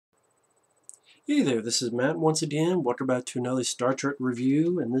Hey there, this is Matt once again. Welcome back to another Star Trek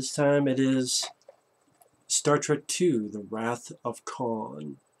review, and this time it is Star Trek II, The Wrath of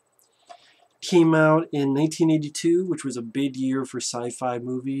Khan. Came out in 1982, which was a big year for sci-fi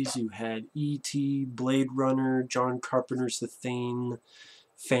movies. You had E.T., Blade Runner, John Carpenter's The Thing,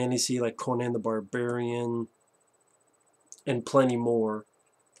 fantasy like Conan the Barbarian, and plenty more.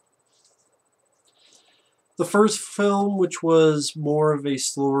 The first film, which was more of a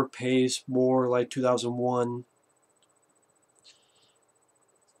slower pace, more like 2001,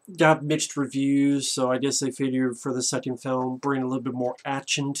 got mixed reviews, so I guess they figured for the second film, bring a little bit more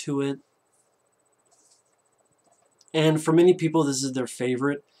action to it. And for many people, this is their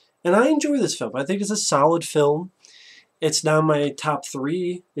favorite. And I enjoy this film. I think it's a solid film. It's not my top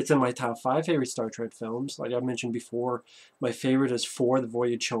 3. It's in my top 5 favorite Star Trek films. Like I mentioned before, my favorite is 4, The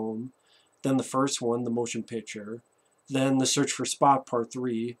Voyage Home. Then the first one, the motion picture. Then The Search for Spock, Part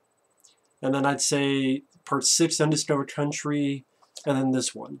 3. And then I'd say Part 6, Undiscovered Country. And then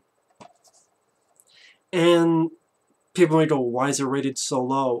this one. And people may go, why is it rated so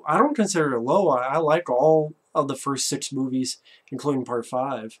low? I don't consider it low. I like all of the first 6 movies, including Part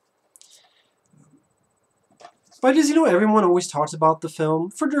 5. But as you know, everyone always talks about the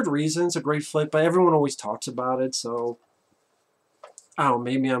film, for good reasons, a great flick, but everyone always talks about it, so I don't know,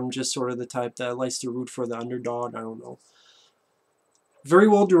 maybe I'm just sort of the type that likes to root for the underdog, I don't know. Very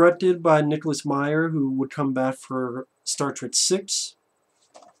well directed by Nicholas Meyer, who would come back for Star Trek VI.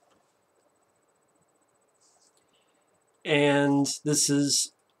 And this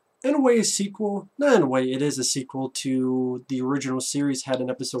is, in a way, a sequel. Not in a way, it is a sequel to the original series. Had an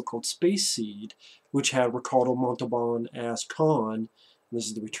episode called Space Seed, which had Ricardo Montalbán as Khan. And this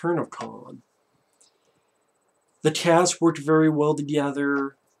is the return of Khan. The cast worked very well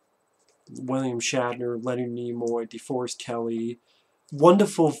together. William Shatner, Leonard Nimoy, DeForest Kelley.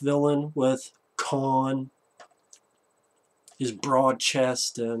 Wonderful villain with Khan. His broad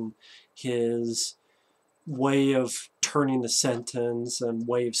chest and his way of turning the sentence and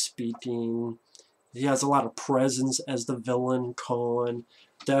way of speaking. He has a lot of presence as the villain, Khan.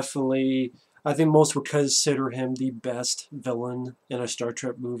 Definitely, I think most would consider him the best villain in a Star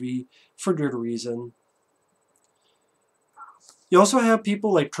Trek movie, for good reason. You also have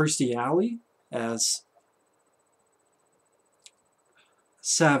people like Kirstie Alley as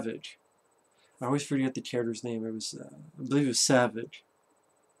Savage. I always forget the character's name. It was, I believe it was Savage.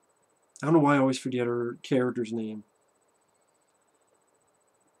 I don't know why I always forget her character's name.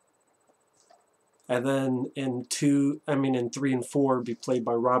 And then in 3 and 4 would be played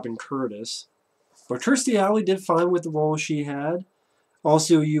by Robin Curtis. But Kirstie Alley did fine with the role she had.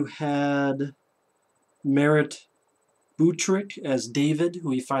 Also, you had Merritt Buttrick as David, who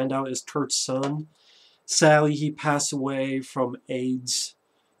we find out is Kurt's son. Sadly, he passed away from AIDS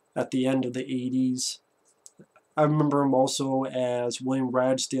at the end of the 80s. I remember him also as William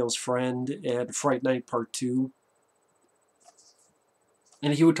Ragsdale's friend in Fright Night Part 2.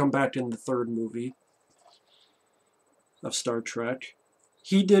 And he would come back in the 3rd movie of Star Trek.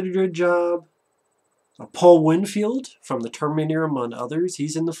 He did a good job. Paul Winfield from The Terminator, among others.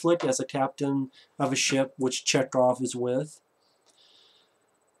 He's in the flick as a captain of a ship, which Chekhov is with.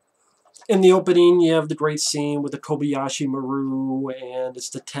 In the opening, you have the great scene with the Kobayashi Maru, and it's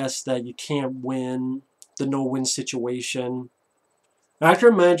the test that you can't win, the no-win situation. I can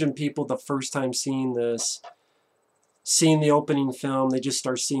imagine people the first time seeing this, seeing the opening film, they just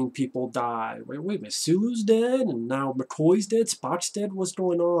start seeing people die. Wait a minute, Sulu's dead, and now McCoy's dead, Spock's dead, what's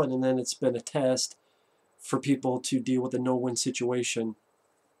going on? And then it's been a test for people to deal with a no-win situation.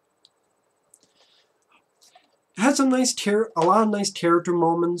 It had some nice, a lot of nice character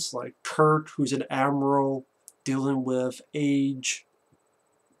moments, like Kirk, who's an admiral, dealing with age,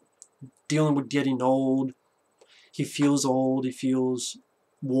 dealing with getting old. He feels old, he feels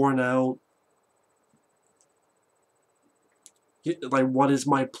worn out. Like, what is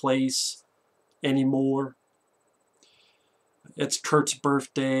my place anymore? It's Kurt's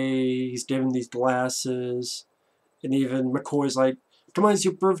birthday, he's given these glasses, and even McCoy's like, come on, it's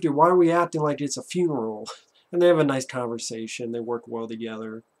your birthday, why are we acting like it's a funeral? And they have a nice conversation, they work well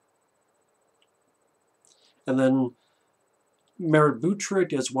together. And then Merritt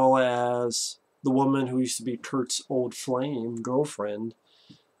Buttrick, as well as the woman who used to be Kurt's old flame, girlfriend,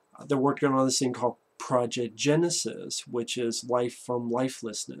 they're working on this thing called Project Genesis, which is life from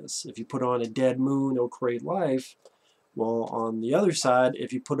lifelessness. If you put on a dead moon, it'll create life. Well, on the other side,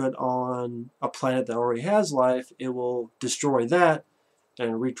 if you put it on a planet that already has life, it will destroy that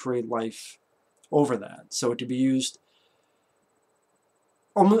and recreate life over that. So it could be used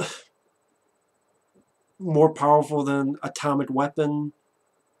almost more powerful than atomic weapon.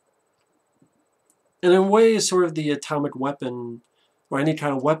 And in a way, it's sort of the atomic weapon, or any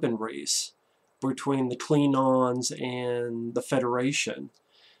kind of weapon race, between the Klingons and the Federation.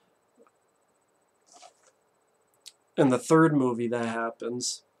 In the third movie that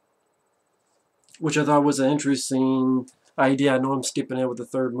happens, which I thought was an interesting idea. I know I'm skipping it with the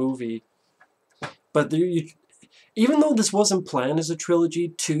third movie, but even though this wasn't planned as a trilogy,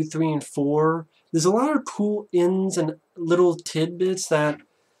 2, 3, and 4, there's a lot of cool ins and little tidbits that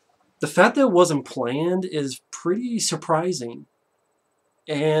the fact that it wasn't planned is pretty surprising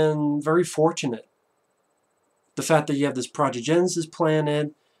and very fortunate. The fact that you have this Project Genesis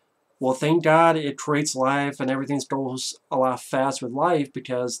planet, well, thank God it creates life and everything goes a lot fast with life,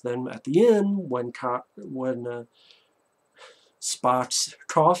 because then at the end, when Spock's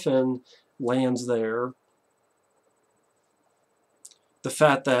coffin lands there, the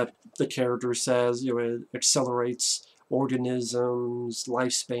fact that the character says, it accelerates organisms,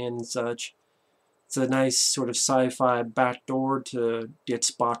 lifespan and such, it's a nice sort of sci-fi backdoor to get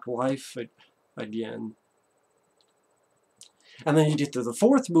Spock life again. And then you get to the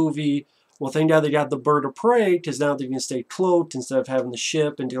fourth movie, well, thank God they got the bird of prey, because now they can stay cloaked instead of having the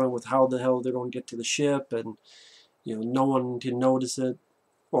ship and dealing with how the hell they're going to get to the ship, and no one can notice it.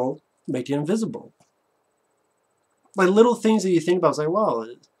 Well, make it invisible. Like little things that you think about, it's like, wow,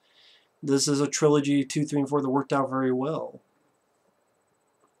 this is a trilogy, 2, 3, and 4 that worked out very well.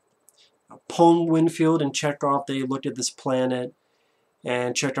 Poem Winfield and Chekhov, they looked at this planet,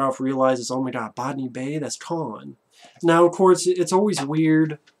 and Chekhov realizes, oh my god, Botany Bay, that's Khan. Now, of course, it's always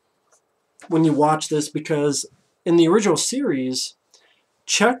weird when you watch this, because in the original series,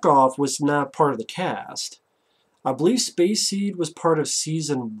 Chekhov was not part of the cast. I believe Space Seed was part of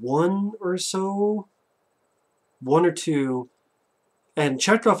season 1 or so, 1 or 2, and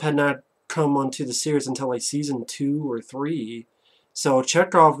Chekhov had not come onto the series until like season 2 or 3. So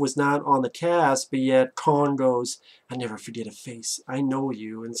Chekhov was not on the cast, but yet Khan goes, I never forget a face. I know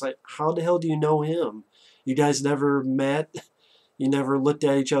you. And it's like, how the hell do you know him? You guys never met? You never looked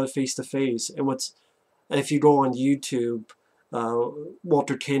at each other face to face. And if you go on YouTube,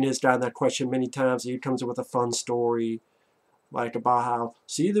 Walter Kane has gotten that question many times. He comes up with a fun story, like about how,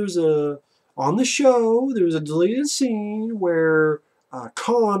 on the show, there was a deleted scene where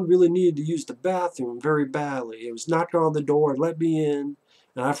Khan really needed to use the bathroom very badly. It was knocking on the door, let me in,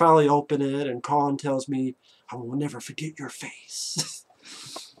 and I finally open it, and Khan tells me, I will never forget your face.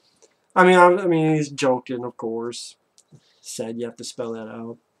 I mean, he's joking, of course. Said you have to spell that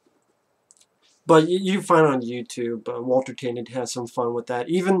out. But you find on YouTube, Walter Koenig has some fun with that.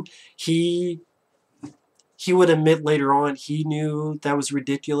 Even he would admit later on he knew that was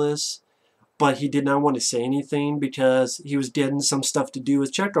ridiculous, but he did not want to say anything because he was getting some stuff to do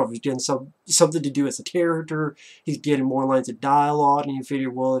with Chekhov. He was getting something to do as a character. He's getting more lines of dialogue, and he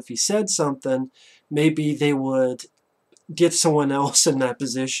figured, well, if he said something, maybe they would get someone else in that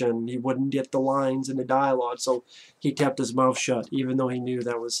position. He wouldn't get the lines and the dialogue, so he kept his mouth shut, even though he knew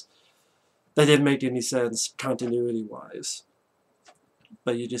that didn't make any sense continuity-wise.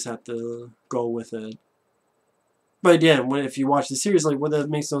 But you just have to go with it. But again, if you watch the series, like, well, that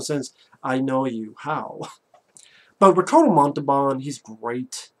makes no sense. I know you. How? But Ricardo Montalbán, he's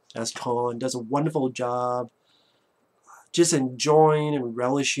great as Khan. Does a wonderful job. Just enjoying and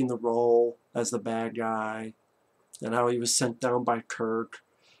relishing the role as the bad guy. And how he was sent down by Kirk.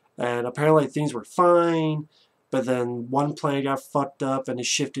 And apparently things were fine. But then one planet got fucked up and it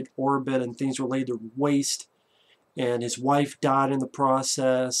shifted orbit and things were laid to waste. And his wife died in the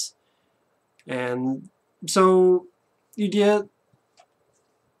process. And so you get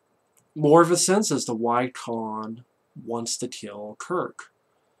more of a sense as to why Khan wants to kill Kirk.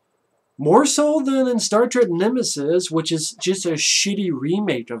 More so than in Star Trek Nemesis, which is just a shitty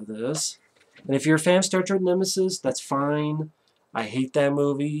remake of this. And if you're a fan of Star Trek Nemesis, that's fine. I hate that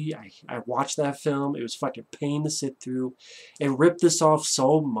movie. I watched that film. It was fucking pain to sit through. It ripped this off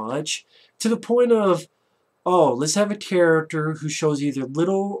so much to the point of, oh, let's have a character who shows either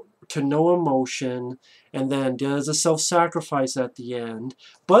little to no emotion and then does a self-sacrifice at the end,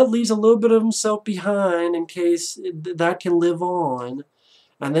 but leaves a little bit of himself behind in case that can live on.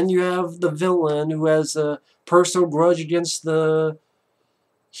 And then you have the villain who has a personal grudge against the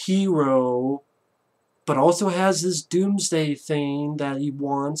hero, but also has this doomsday thing that he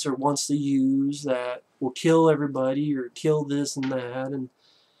wants to use that will kill everybody or kill this and that. And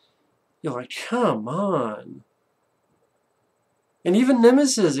you're like, come on. And even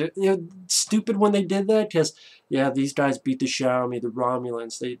Nemesis, stupid when they did that, because, yeah, these guys beat the shit out of me, the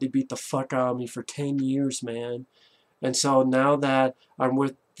Romulans. They beat the fuck out of me for 10 years, man. And so now that I'm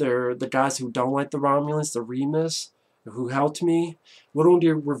with the guys who don't like the Romulans, the Remus, Who helped me? We don't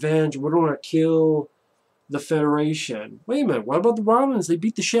get revenge. We don't want to kill the Federation. Wait a minute, what about the Romans? They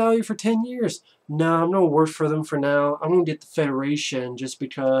beat the shit out of you for 10 years. No, I'm gonna work for them for now. I'm gonna get the Federation just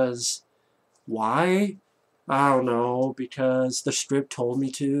because. Why? I don't know, because the script told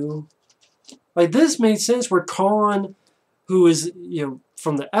me to. Like, this made sense where Khan, who is,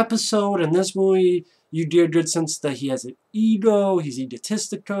 from the episode and this movie, you get a good sense that he has an ego, he's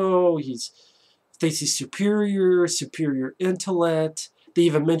egotistical, he thinks he's superior intellect. They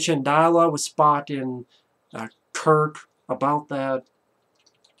even mentioned dialogue with Spock and Kirk about that.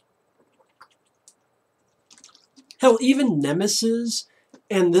 Hell, even Nemesis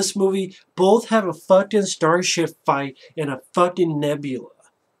and this movie both have a fucking starship fight in a fucking nebula.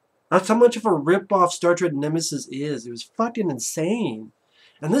 That's how much of a rip-off Star Trek Nemesis is. It was fucking insane.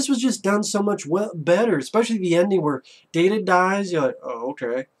 And this was just done so much better, especially the ending where Data dies. You're like, oh,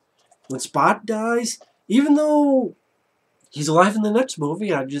 okay. When Spock dies, even though he's alive in the next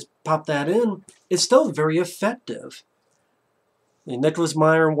movie, I just popped that in, it's still very effective. And Nicholas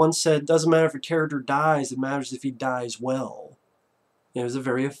Meyer once said, it doesn't matter if a character dies, it matters if he dies well. It was a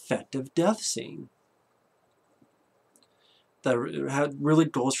very effective death scene that really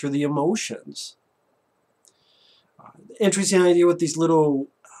goes for the emotions. Interesting idea with these little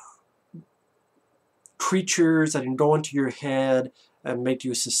creatures that can go into your head and make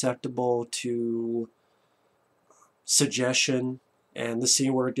you susceptible to suggestion. And the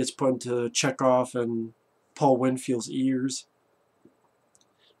scene where it gets put into Chekhov and Paul Winfield's ears.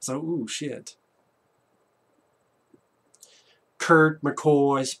 So, ooh, shit. Kirk,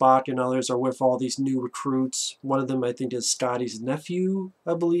 McCoy, Spock, and others are with all these new recruits. One of them, I think, is Scotty's nephew,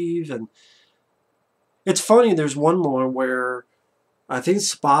 I believe. And it's funny, there's one more where I think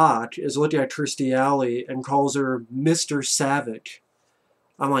Spock is looking at Kirstie Alley and calls her Mr. Savick.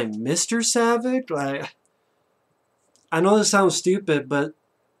 I'm like, Mr. Savick? I know this sounds stupid, but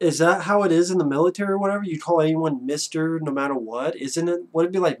is that how it is in the military or whatever? You call anyone Mr. no matter what? Isn't it? Would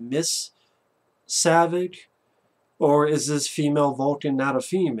it be like Miss Savick? Or is this female Vulcan not a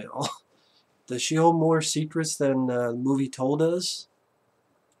female? Does she hold more secrets than the movie told us?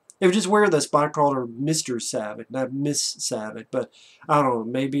 It was just weird that Spock called her Mr. Savick, not Miss Savick. But I don't know,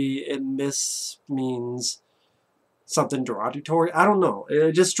 maybe it Miss means something derogatory. I don't know.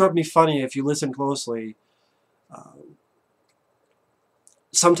 It just struck me funny if you listen closely.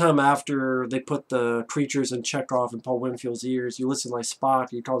 Sometime after they put the creatures in Chekhov and Paul Winfield's ears, you listen like Spock,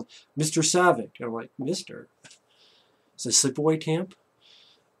 he calls Mr. Savick. And I'm like, Mr.? It's a sleepaway camp,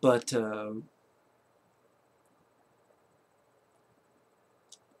 but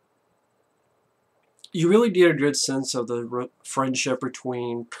you really get a good sense of the friendship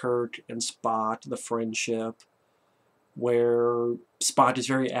between Kirk and Spock, the friendship, where Spock is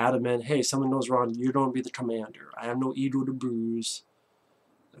very adamant, hey, something goes wrong, you're going to be the commander. I have no ego to bruise.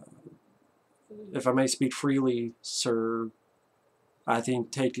 If I may speak freely, sir, I think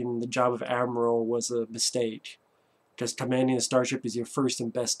taking the job of Admiral was a mistake. Because commanding a starship is your first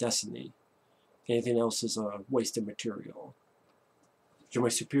and best destiny. Anything else is a wasted material. You're my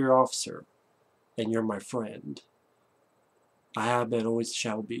superior officer, and you're my friend. I have been, always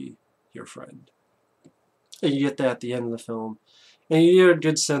shall be, your friend. And you get that at the end of the film. And you get a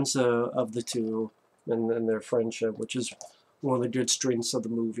good sense of the two and their friendship, which is one of the good strengths of the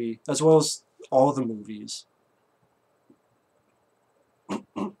movie, as well as all the movies.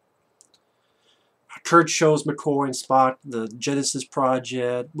 Kirk shows McCoy and Spock the Genesis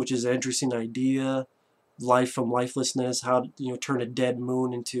Project, which is an interesting idea. Life from lifelessness, how to turn a dead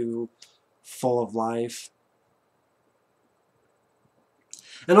moon into full of life.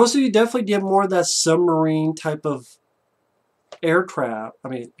 And also you definitely get more of that submarine type of battle.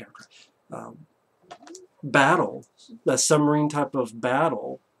 That submarine type of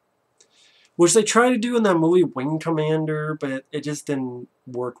battle. Which they tried to do in that movie Wing Commander, but it just didn't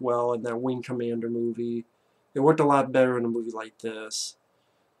work well in that Wing Commander movie. It worked a lot better in a movie like this.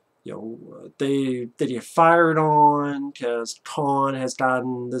 They get fired on because Khan has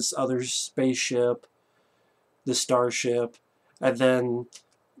gotten this other spaceship, the starship, and then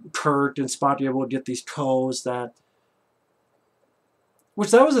Kirk and Spock are able to get these codes that. Which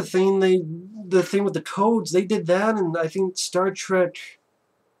that was the thing the thing with the codes, they did that, and I think Star Trek.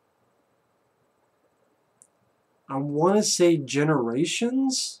 I want to say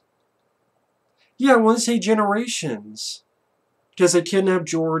Generations? Yeah, I want to say Generations. Because they kidnapped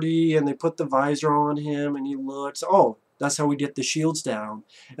Geordi and they put the visor on him and he looks, oh, that's how we get the shields down.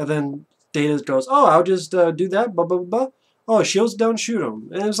 And then Data goes, oh, I'll just do that, blah, blah, blah. Oh, shields down, shoot him.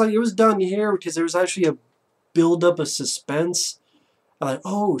 And it was like, it was done here because there was actually a build-up of suspense. I'm like,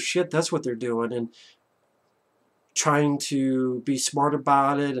 oh, shit, that's what they're doing. And trying to be smart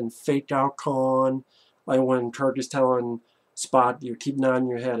about it and fake out Khan. Like when Kirk is telling Spock, you keep nodding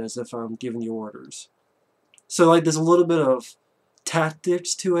your head as if I'm giving you orders. So like there's a little bit of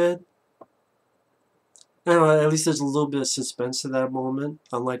tactics to it. I don't know, at least there's a little bit of suspense to that moment,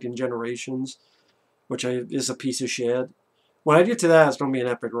 unlike in Generations, which is a piece of shit. When I get to that, it's going to be an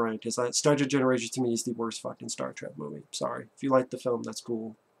epic rank, because Star Trek Generations to me is the worst fucking Star Trek movie. Sorry. If you like the film, that's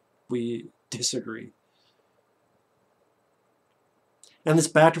cool. We disagree. And this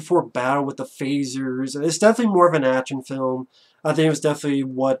back-and-forth battle with the phasers, it's definitely more of an action film. I think it was definitely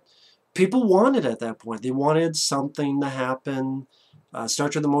what people wanted at that point. They wanted something to happen. Star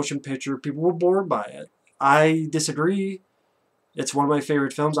Trek the Motion Picture, people were bored by it. I disagree. It's one of my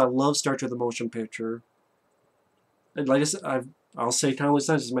favorite films. I love Star Trek the Motion Picture. And like I said, I'll say countless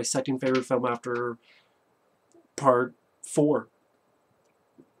times, it's my second favorite film after Part 4.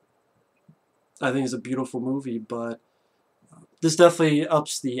 I think it's a beautiful movie, but this definitely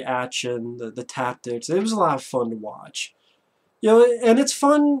ups the action, the tactics. It was a lot of fun to watch. You know, and it's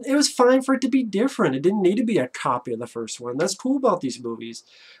fun. It was fine for it to be different. It didn't need to be a copy of the first one. That's cool about these movies.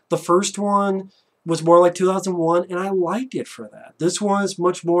 The first one was more like 2001, and I liked it for that. This one is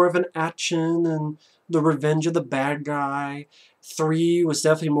much more of an action and the revenge of the bad guy. 3 was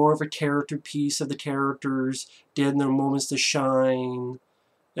definitely more of a character piece of the characters, getting their moments to shine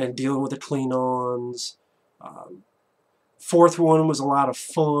and dealing with the Klingons. 4th one was a lot of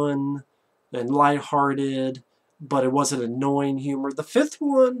fun and lighthearted, but it wasn't annoying humor. The 5th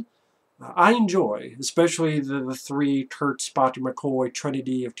one, I enjoy, especially the 3 Kirk, Spock, and McCoy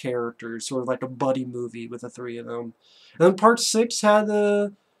trinity of characters, sort of like a buddy movie with the 3 of them. And then Part 6 had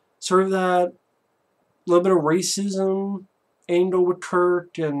the sort of that little bit of racism angle with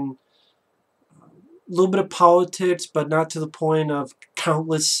Kirk and a little bit of politics, but not to the point of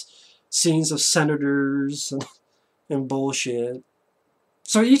countless scenes of senators and bullshit.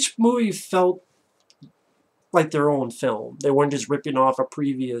 So each movie felt like their own film. They weren't just ripping off a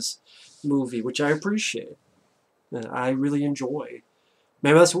previous movie, which I appreciate. And I really enjoy.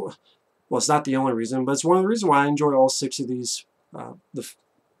 Maybe that's, well, it's not the only reason, but it's one of the reasons why I enjoy all 6 of these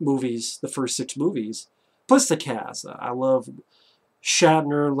movies, the first 6 movies. Plus the cast. I love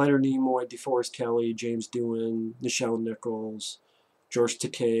Shatner, Leonard Nimoy, DeForest Kelley, James Doohan, Nichelle Nichols, George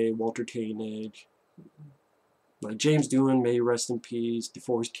Takei, Walter Koenig. Like James Doohan, may he rest in peace.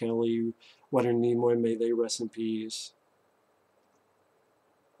 DeForest Kelley, Leonard Nimoy, may they rest in peace.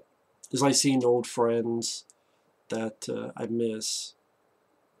 It's like seeing old friends that I miss.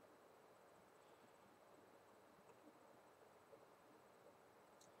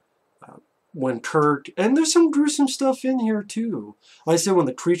 When Kirk, and there's some gruesome stuff in here too. Like I said, when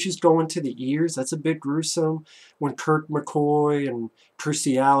the creatures go into the ears, that's a bit gruesome. When Kirk, McCoy, and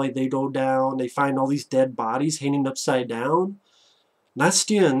Kirstie Alley, they go down, they find all these dead bodies hanging upside down. Not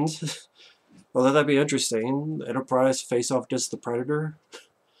skinned, although that'd be interesting. Enterprise face off against the Predator,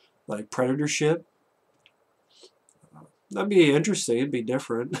 like Predator ship. That'd be interesting, it'd be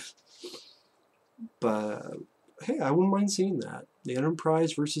different. But hey, I wouldn't mind seeing that. The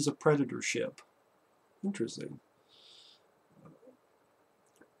Enterprise versus a Predator ship. Interesting.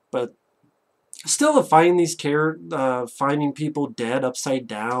 But still, finding these finding people dead upside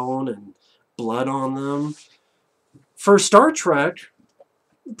down and blood on them. For Star Trek,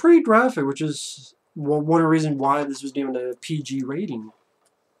 pretty graphic, which is one of the reasons why this was given a PG rating.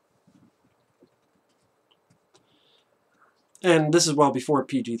 And this is well before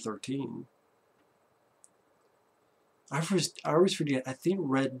PG-13. I always forget. I think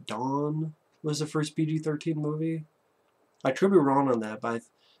Red Dawn was the first PG-13 movie. I could be wrong on that, but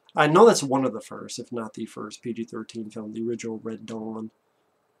I know that's one of the first, if not the first PG-13 film, the original Red Dawn.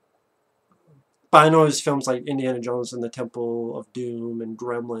 But I know there's films like Indiana Jones and the Temple of Doom and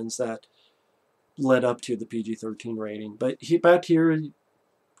Gremlins that led up to the PG-13 rating. But back here,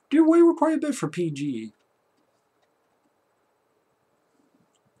 did away with quite a bit for PG.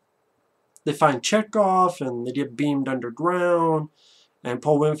 They find Chekhov, and they get beamed underground. And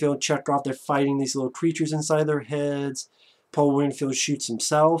Paul Winfield and Chekhov, they're fighting these little creatures inside their heads. Paul Winfield shoots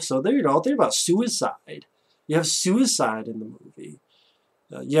himself. So there you go. Think about suicide. You have suicide in the movie.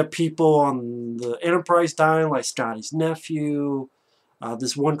 You have people on the Enterprise dying, like Scotty's nephew.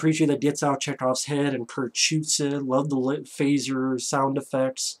 This one creature that gets out Chekhov's head and Kirk shoots it. Love the phaser sound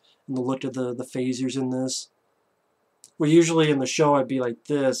effects and the look of the phasers in this. Well, usually in the show I'd be like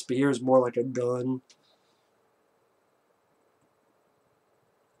this, but here's more like a gun.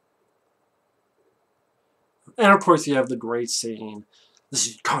 And of course you have the great scene. This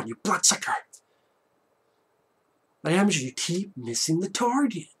is Khan, you bloodsucker. What happens if you keep missing the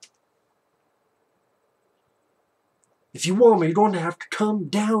target? If you want me, you're going to have to come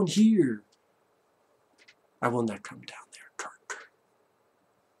down here. I will not come down there, Kirk.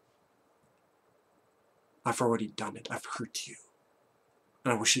 I've already done it. I've hurt you.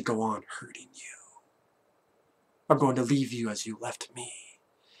 And I wish to go on hurting you. I'm going to leave you as you left me.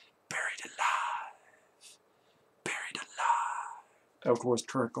 Buried alive. Buried alive. And of course,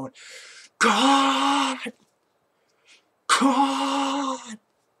 Kirk going, God! God!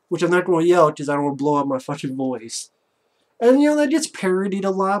 Which I'm not going to yell because I don't want to blow up my fucking voice. And, that gets parodied a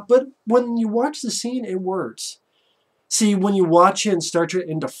lot, but when you watch the scene, it works. See, when you watch it and start it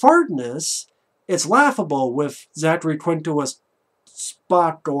into fartness, it's laughable with Zachary Quinto as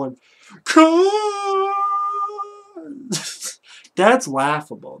Spock going, God! That's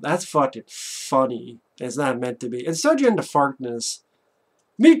laughable. That's fucking funny. It's not meant to be. And start you into fartness.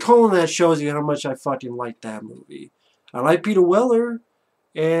 Me calling that shows you how much I fucking like that movie. I like Peter Weller.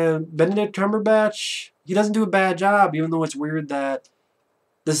 And Benedict Cumberbatch, he doesn't do a bad job, even though it's weird that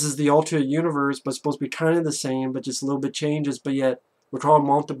this is the alternate universe, but it's supposed to be kind of the same, but just a little bit changes. But yet, Ricardo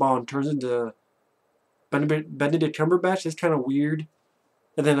Montalbán turns into Benedict Cumberbatch. It's kind of weird.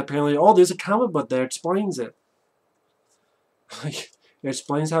 And then apparently, oh, there's a comic book that explains it. It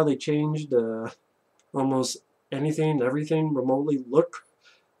explains how they changed almost anything and everything remotely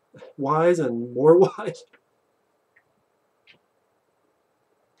look-wise and more-wise.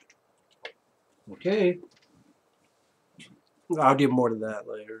 Okay. I'll get more to that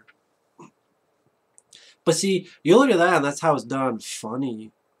later. But see, you look at that and that's how it's done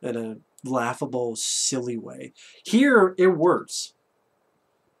funny in a laughable, silly way. Here, it works.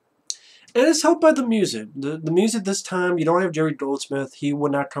 And it's helped by the music. The music this time, you don't have Jerry Goldsmith. He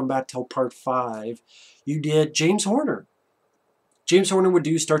would not come back till part 5. You did James Horner. James Horner would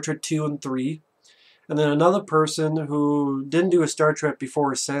do Star Trek 2 and 3. And then another person who didn't do a Star Trek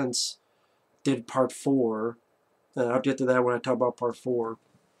before or since did part 4. And I'll get to that when I talk about part 4.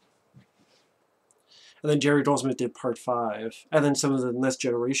 And then Jerry Goldsmith did part 5. And then some of the Next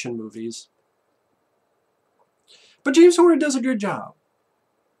Generation movies. But James Horner does a good job.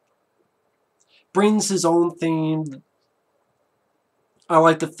 Brings his own theme. I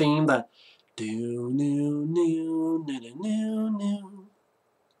like the theme that do do do do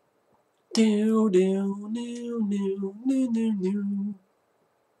do do do do do do do.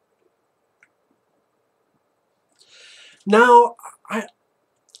 Now,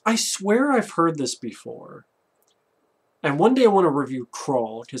 I swear I've heard this before. And one day I want to review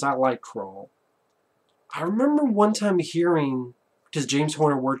Crawl, because I like Crawl. I remember one time hearing, because James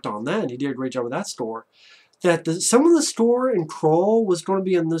Horner worked on that, and he did a great job with that score, that some of the score in Crawl was going to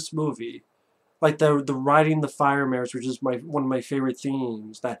be in this movie. Like the Riding the Fire Mares, which is one of my favorite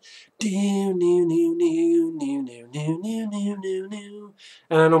themes. That and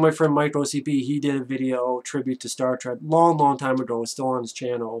I know my friend Mike OCP, he did a video tribute to Star Trek long time ago. It's still on his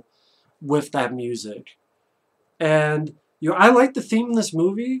channel with that music. And I like the theme in this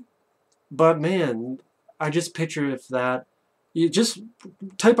movie, but man, I just picture if that you just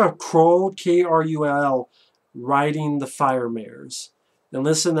type out Krull, K-R-U-L, Riding the Fire Mares. And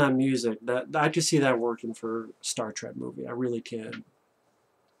listen to that music. I can see that working for a Star Trek movie. I really can.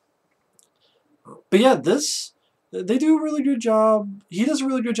 But yeah, they do a really good job. He does a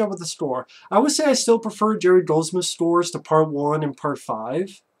really good job with the score. I would say I still prefer Jerry Goldsmith's scores to Part 1 and Part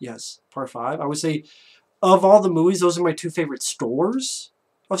 5. Yes, Part 5. I would say of all the movies, those are my 2 favorite scores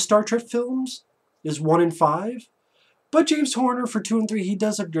of Star Trek films, is 1 and 5. But James Horner for 2 and 3, he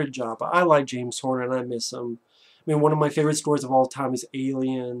does a good job. I like James Horner and I miss him. I mean, one of my favorite scores of all time is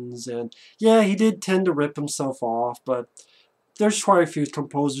Aliens, and yeah, he did tend to rip himself off, but there's quite a few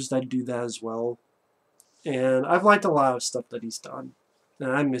composers that do that as well. And I've liked a lot of stuff that he's done,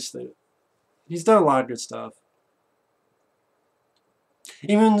 and I missed it. He's done a lot of good stuff.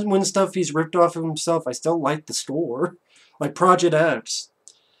 Even when stuff he's ripped off of himself, I still like the score. Like Project X.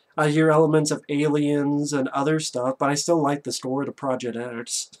 I hear elements of Aliens and other stuff, but I still like the score to Project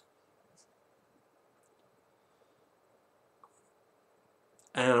X.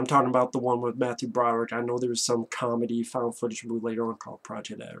 And I'm talking about the one with Matthew Broderick. I know there's some comedy found footage movie later on called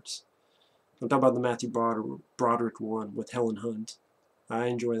Project X. I'm talking about the Matthew Broderick one with Helen Hunt. I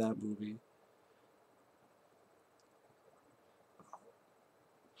enjoy that movie.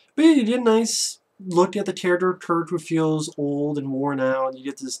 But yeah, you get a nice look at the character Kirk, who feels old and worn out. You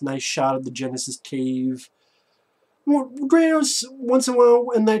get this nice shot of the Genesis cave. Granted, once in a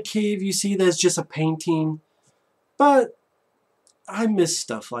while in that cave you see there's just a painting. But I miss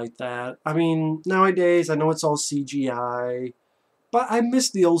stuff like that. I mean, nowadays, I know it's all CGI, but I miss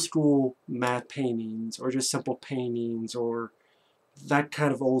the old school matte paintings, or just simple paintings, or that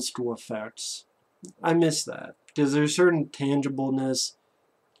kind of old school effects. I miss that. Because there's certain tangibleness,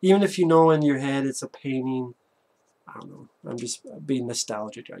 even if you know in your head it's a painting. I don't know. I'm just being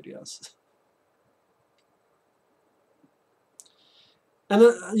nostalgic, I guess. And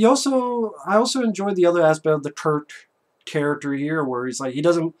I also enjoy the other aspect of the Kirk character here, where he's like, I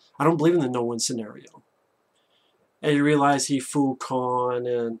don't believe in the no one scenario. And you realize he fooled Khan,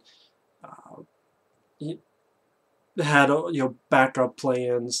 and he had backup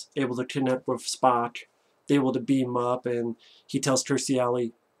plans, able to connect with Spock, able to beam up, and he tells Kirstie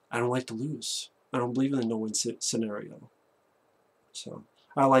Alley, I don't like to lose. I don't believe in the no one scenario. So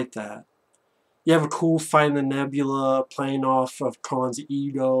I like that. You have a cool fight in the nebula, playing off of Khan's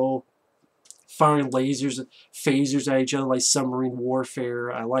ego, firing lasers, phasers at each other like submarine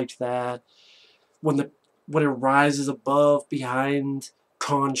warfare. I liked that. When it rises above behind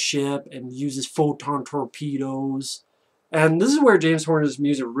Khan's ship and uses photon torpedoes. And this is where James Horner's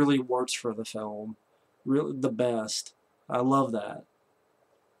music really works for the film. Really the best. I love that.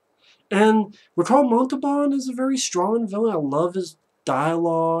 And Ricardo Montalbán is a very strong villain. I love his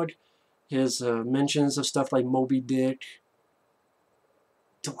dialogue, his mentions of stuff like Moby Dick.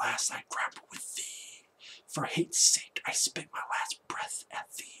 The last I grapple with thee, for hate's sake I spit my last breath at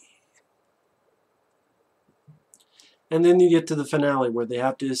thee. And then you get to the finale where they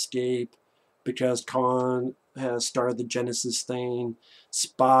have to escape because Khan has started the Genesis thing.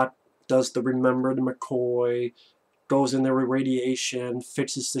 Spock does the Remember the McCoy, goes in there with radiation,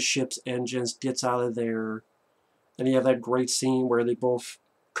 fixes the ship's engines, gets out of there. And you have that great scene where they both,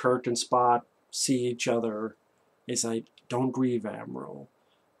 Kirk and Spock, see each other. It's like, don't grieve, Admiral.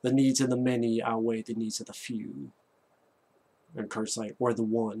 The needs of the many outweigh the needs of the few. And Kirk's like, we're the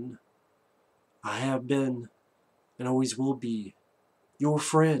one. I have been, and always will be, your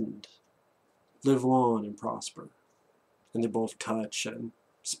friend. Live long and prosper. And they both touch, and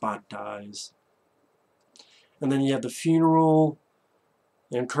Spock dies. And then you have the funeral,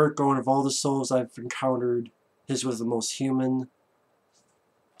 and Kirk going, of all the souls I've encountered, his was the most human.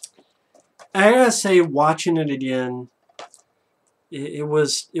 And I gotta say, watching it again, it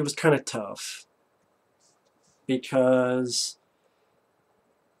was kind of tough. Because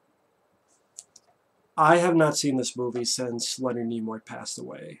I have not seen this movie since Leonard Nimoy passed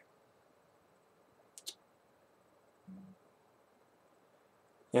away.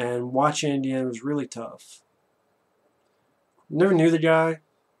 And watching it again was really tough. Never knew the guy.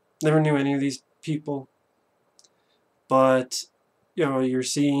 Never knew any of these people. But, you're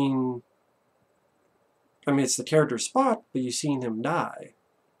seeing... I mean, it's the character Spock, but you've seen him die.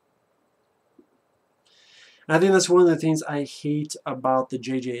 And I think that's one of the things I hate about the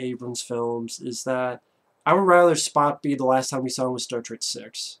J.J. Abrams films, is that I would rather Spock be the last time we saw him was Star Trek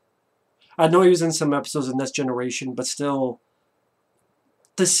 6. I know he was in some episodes of Next Generation, but still,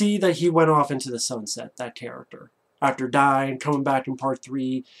 to see that he went off into the sunset, that character, after dying, coming back in Part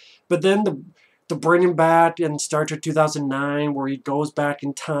 3, but then to bring him back in Star Trek 2009, where he goes back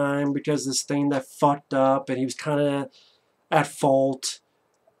in time because this thing that fucked up, and he was kind of at fault,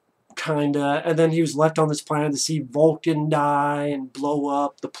 kinda, and then he was left on this planet to see Vulcan die and blow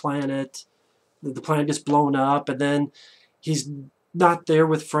up the planet. The planet gets blown up, and then he's not there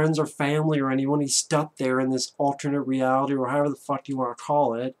with friends or family or anyone. He's stuck there in this alternate reality, or however the fuck you want to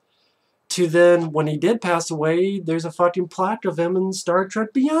call it. To then, when he did pass away, there's a fucking plaque of him in Star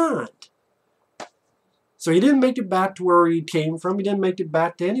Trek Beyond. So he didn't make it back to where he came from. He didn't make it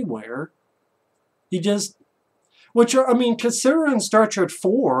back to anywhere. He just... Which, I mean, considering Star Trek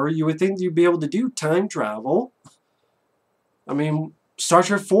 4, you would think you'd be able to do time travel. I mean, Star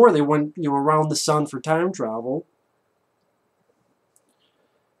Trek 4, they went, around the sun for time travel.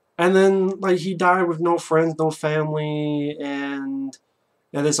 And then, like, he died with no friends, no family, and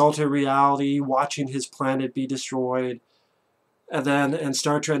in this alternate reality, watching his planet be destroyed. And then in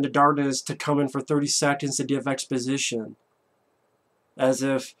Star Trek Into Darkness, to come in for 30 seconds to give exposition. As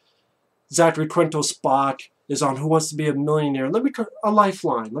if Zachary Quinto Spock is on Who Wants to Be a Millionaire. Let me call a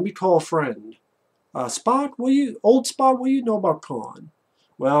lifeline. Let me call a friend. Spock, old Spock, what do you know about Khan?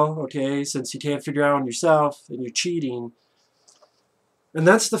 Well, okay, since you can't figure out on yourself and you're cheating. And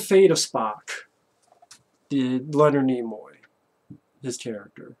that's the fate of Spock. The Leonard Nimoy. His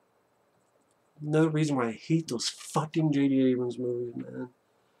character. Another reason why I hate those fucking J.J. Abrams movies, man.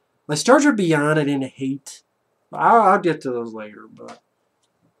 Like Star Trek Beyond, I didn't hate. I'll get to those later, but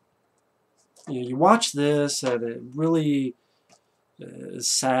you watch this, and it really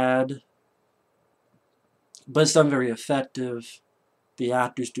is sad, but it's done very effective. The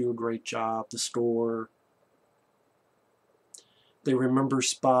actors do a great job. The score. They remember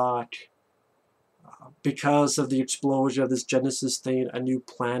Spock. Because of the explosion of this Genesis thing, a new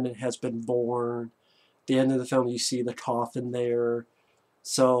planet has been born. the end of the film, you see the coffin there.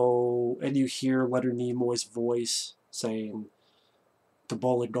 So, and you hear Leonard Nimoy's voice saying, "The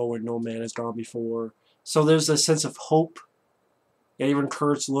bullet go where no man has gone before." So there's a sense of hope. And even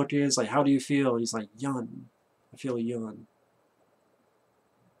Kurt's looking, it's like, "How do you feel?" He's like, "Young. I feel young."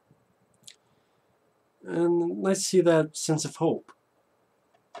 And let's see that sense of hope.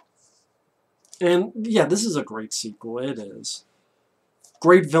 And yeah, this is a great sequel. It is.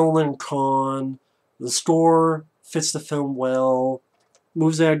 Great villain Khan. The score fits the film well.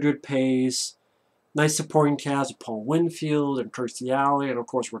 Moves at a good pace. Nice supporting cast of Paul Winfield and Kirstie Alley, and of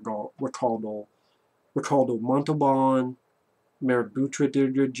course Ricardo Montalbán. Merritt Butra did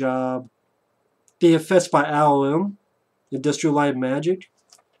a good job. The effects by Al Industrial Light and Magic.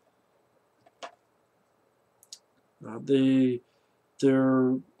 The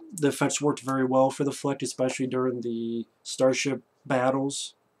effects worked very well for the flick, especially during the starship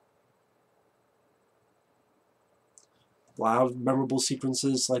battles. A lot of memorable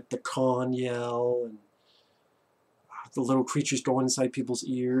sequences like the Khan yell and the little creatures going inside people's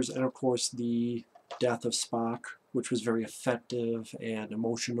ears, and of course the death of Spock, which was very effective and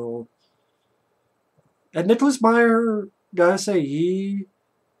emotional. And Nicholas Meyer, gotta say,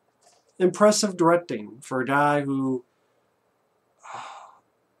 impressive directing for a guy who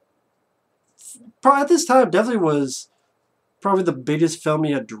probably at this time definitely was probably the biggest film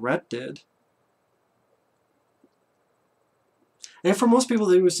he had directed. And for most people,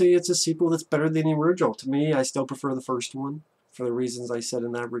 they would say it's a sequel that's better than the original. To me, I still prefer the first one for the reasons I said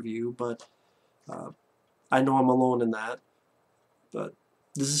in that review, but I know I'm alone in that. But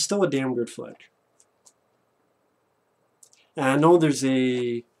this is still a damn good flick. And I know there's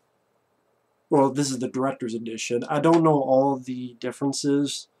well, this is the director's edition. I don't know all the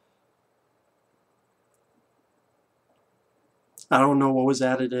differences. I don't know what was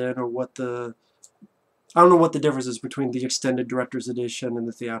added in or I don't know what the difference is between the extended director's edition and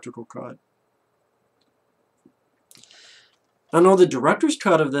the theatrical cut. I know the director's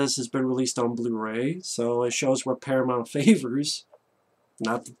cut of this has been released on Blu-ray, so it shows what Paramount favors,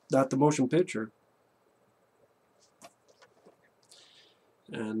 not the motion picture.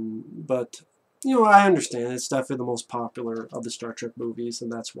 But you know, I understand it's definitely the most popular of the Star Trek movies,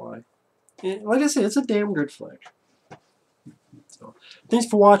 and that's why. And like I said, it's a damn good flick. So, thanks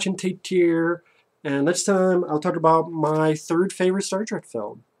for watching. Take care. And next time, I'll talk about my third favorite Star Trek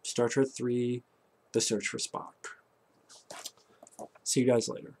film, Star Trek III, The Search for Spock. See you guys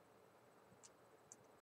later.